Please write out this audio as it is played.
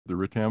the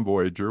Rutan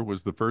Voyager,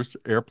 was the first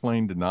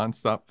airplane to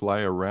nonstop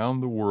fly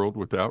around the world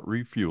without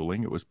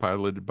refueling. It was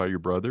piloted by your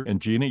brother and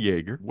Gina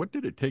Yeager. What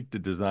did it take to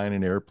design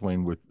an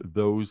airplane with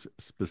those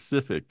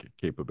specific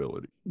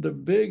capabilities? The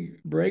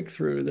big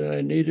breakthrough that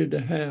I needed to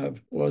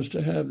have was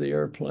to have the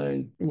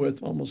airplane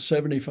with almost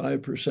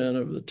 75%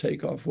 of the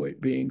takeoff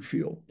weight being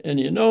fuel. And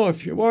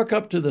if you walk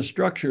up to the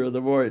structure of the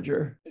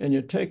Voyager and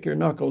you take your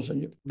knuckles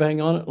and you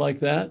bang on it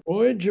like that,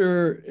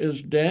 Voyager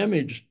is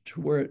damaged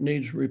to where it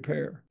needs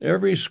repair.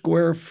 Every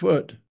square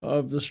foot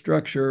of the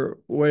structure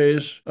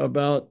weighs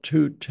about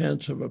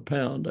 2/10 of a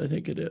pound, I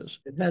think it is.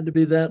 It had to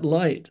be that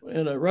light.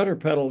 And the rudder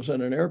pedals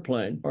in an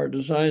airplane are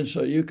designed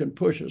so you can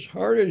push as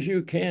hard as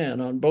you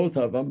can on both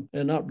of them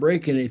and not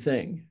break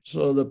anything.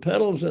 So the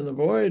pedals in the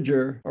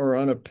Voyager are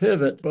on a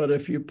pivot, but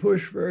if you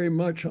push very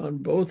much on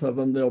both of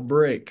them, they'll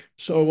break.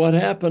 So what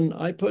happened,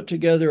 I put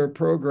together a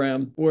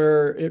program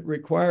where it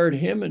required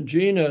him and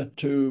Gina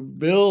to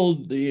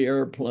build the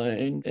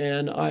airplane,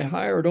 and I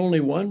hired only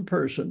one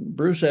person,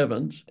 Bruce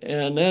Evans,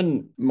 and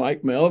then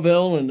Mike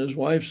Melville and his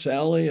wife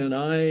Sally and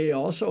I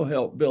also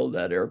helped build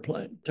that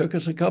airplane. Took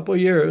us a couple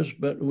years,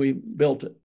 but we built it.